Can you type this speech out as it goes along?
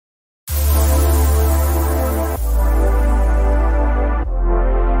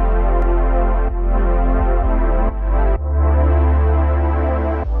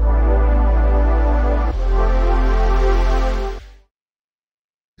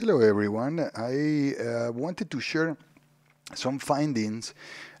Hello everyone. I wanted to share some findings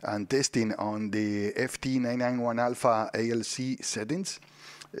and testing on the FT-991A ALC settings,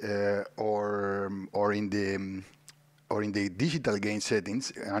 or in the digital gain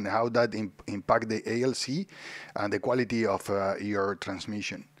settings, and how that impact the ALC and the quality of your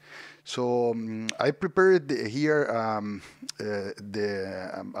transmission. So I prepared here a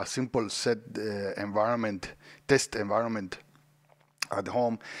simple test environment at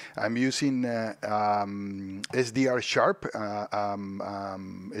home. I'm using SDR Sharp,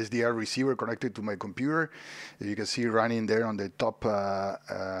 SDR receiver connected to my computer. You can see running there on the top on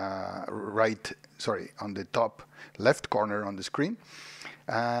the top left corner on the screen.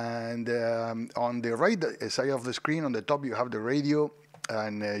 And on the right side of the screen, on the top, you have the radio.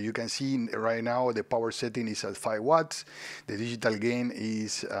 And you can see right now the power setting is at 5 watts. The digital gain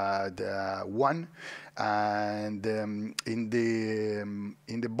is at 1. And in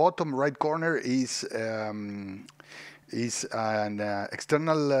the bottom right corner is an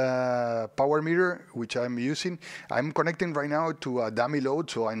external power meter, which I'm using. I'm connecting right now to a dummy load,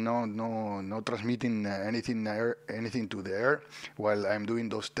 so I'm not transmitting anything to the air while I'm doing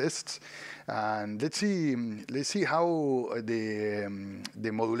those tests. And let's see how the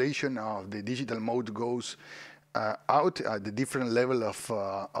modulation of the digital mode goes out at the different level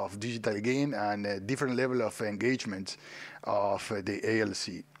of digital gain and different level of engagement of the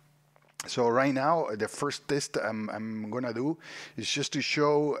ALC. So right now, the first test I'm gonna do is just to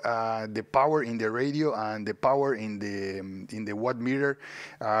show the power in the radio and the power in the watt meter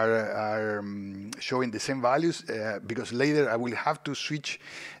are showing the same values, because later I will have to switch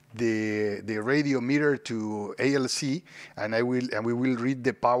the radio meter to ALC, and we will read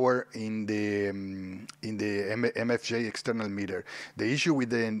the power in the MFJ external meter. The issue with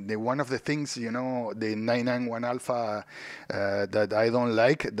the one of the things, the 991 alpha that I don't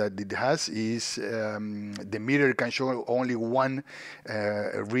like that it has is the meter can show only one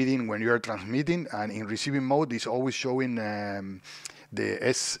reading when you are transmitting, and in receiving mode is always showing the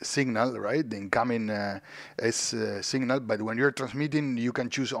S signal, right? The incoming S signal. But when you're transmitting, you can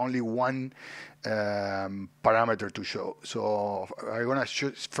choose only one parameter to show. So I'm gonna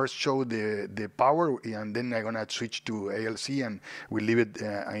first show the power, and then I'm gonna switch to ALC, and we'll leave it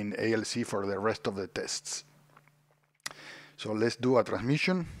in ALC for the rest of the tests. So let's do a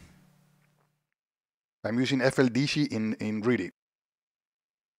transmission. I'm using FLdigi in RTTY.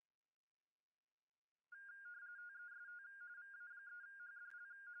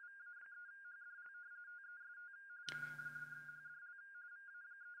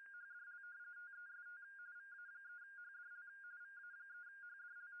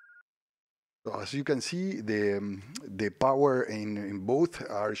 So as you can see, the power in both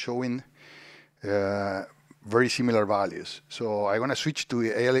are showing very similar values. So I'm gonna switch to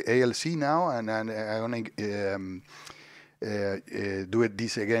ALC now, and I'm gonna do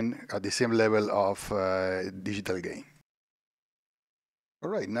this again at the same level of digital gain.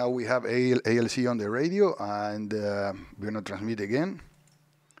 All right, now we have ALC on the radio, and we're gonna transmit again.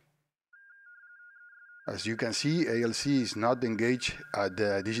 As you can see, ALC is not engaged at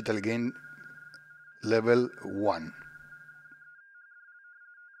the digital gain level 1.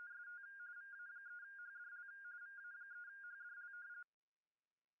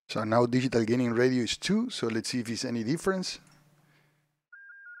 So now digital gain in radio is 2, so let's see if it's any difference.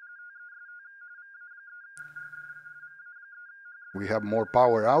 We have more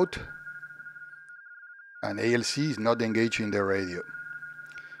power out, and ALC is not engaged in the radio.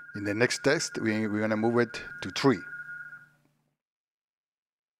 In the next test, we're gonna move it to 3.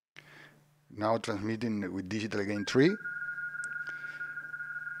 Now transmitting with digital gain 3.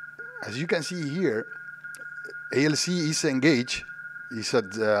 As you can see here, ALC is engaged. It's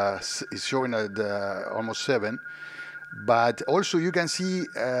showing at almost 7. But also you can see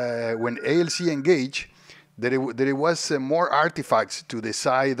when ALC engaged, there was more artifacts to the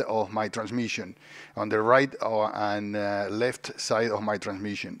side of my transmission, on the right and left side of my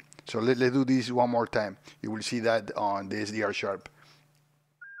transmission. So let's do this one more time. You will see that on the SDR Sharp.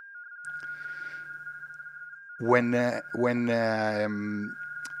 When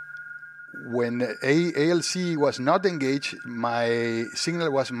ALC was not engaged, my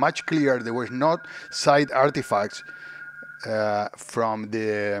signal was much clearer. There were not side artifacts from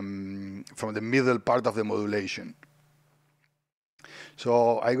the middle part of the modulation.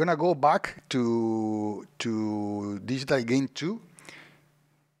 So I'm gonna go back to digital gain 2.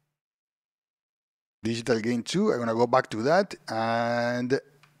 Digital gain 2. I'm gonna go back to that, and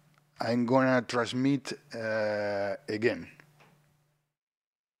I'm gonna transmit again.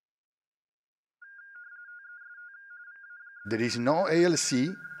 There is no ALC,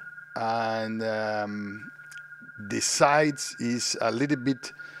 and the sides is a little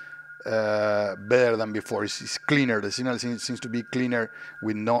bit better than before. It's cleaner. The signal seems to be cleaner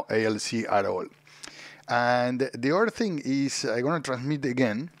with no ALC at all. And the other thing is I'm going to transmit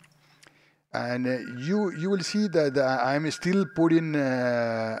again, and you will see that I'm still putting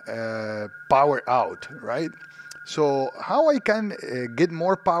power out, right? So how I can get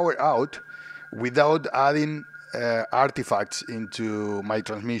more power out without adding artifacts into my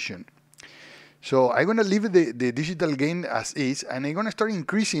transmission? So I'm going to leave the digital gain as is, and I'm going to start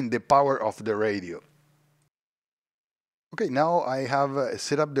increasing the power of the radio. Okay, now I have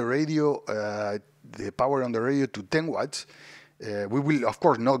set up the radio, the power on the radio to 10 watts. We will, of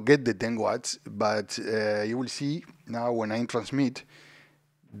course, not get the 10 watts, but you will see now when I transmit,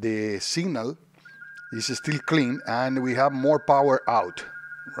 the signal is still clean, and we have more power out,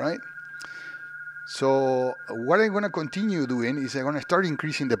 right? So what I'm going to continue doing is I'm going to start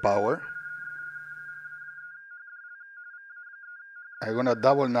increasing the power. I'm going to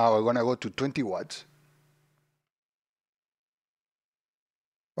double now. I'm going to go to 20 watts.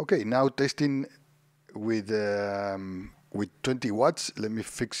 Okay, now testing with 20 watts. Let me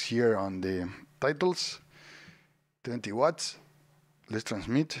fix here on the titles. 20 watts. Let's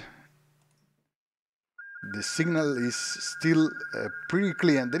transmit. The signal is still pretty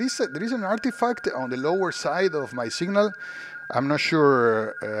clean. There is an artifact on the lower side of my signal. I'm not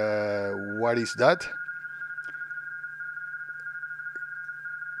sure what is that,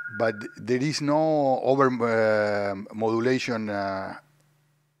 but there is no over modulation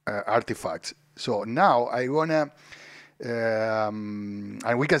artifacts. So now I'm gonna,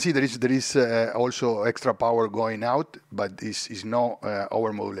 and we can see there is also extra power going out, but this is no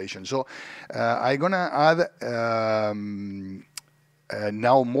over modulation. So I'm gonna add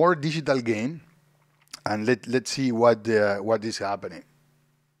now more digital gain, and let's see what is happening.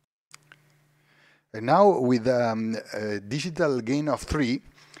 And now with digital gain of 3,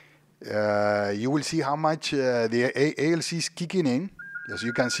 you will see how much the ALC is kicking in, as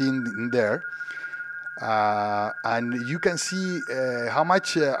you can see in there. And you can see how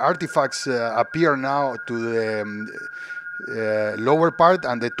much artifacts appear now to the lower part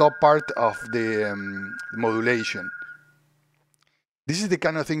and the top part of the modulation. This is the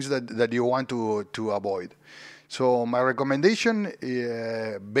kind of things that you want to avoid. So my recommendation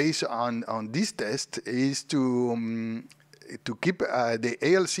based on this test is to keep the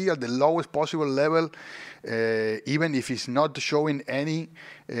ALC at the lowest possible level, even if it's not showing any,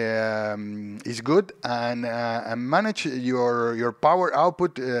 is good, and manage your power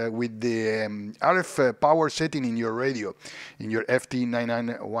output with the RF power setting in your radio, in your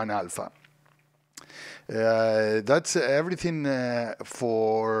FT-991 alpha. That's everything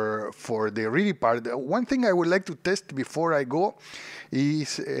for the ready part. One thing I would like to test before I go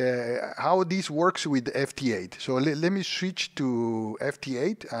is how this works with FT8. So let me switch to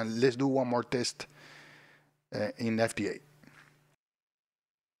FT8 and let's do one more test in FT8.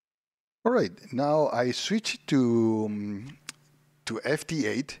 All right, now I switch to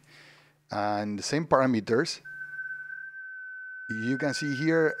FT8 and the same parameters. You can see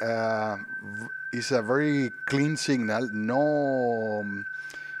here is a very clean signal,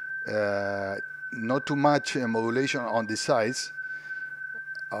 not too much modulation on the sides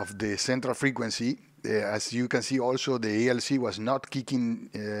of the central frequency. As you can see also, the ALC was not kicking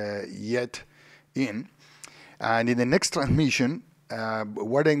yet in. And in the next transmission,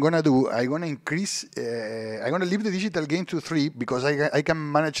 what I'm going to do, I'm going to increase, I'm going to leave the digital gain to 3 because I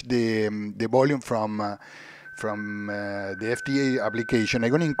can manage the volume from the FTA application.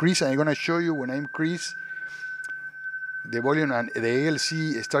 I'm going to increase, and I'm going to show you when I increase the volume and the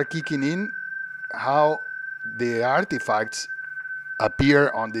ALC start kicking in, how the artifacts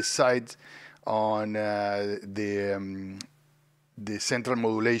appear on the sides on the central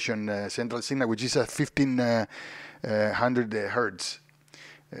modulation, central signal, which is at 1500 hertz.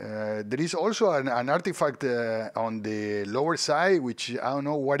 There is also an artifact on the lower side, which I don't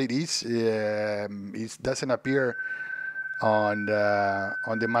know what it is. It doesn't appear on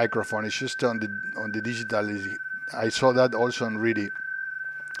the microphone. It's just on the digital. I saw that also on RTTY.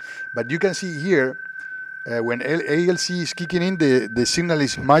 But you can see here when ALC is kicking in, the signal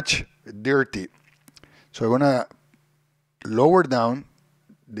is much dirty. So I'm gonna lower down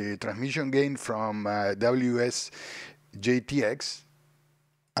the transmission gain from WSJT-X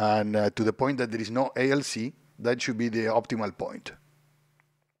and to the point that there is no ALC. That should be the optimal point.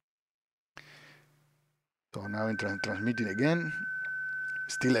 So now I'm transmitting again.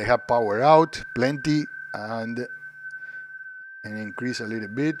 Still I have power out, plenty, and increase a little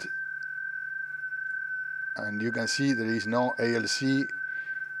bit. And you can see there is no ALC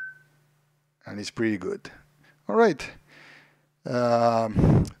and it's pretty good. All right.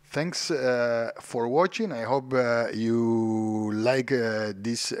 Thanks for watching. I hope you like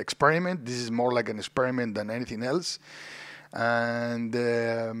this experiment. This is more like an experiment than anything else. And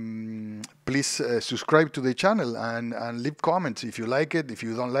please subscribe to the channel and leave comments if you like it, if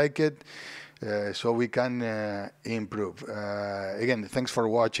you don't like it, so we can improve. Again, thanks for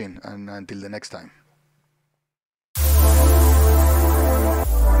watching, and until the next time.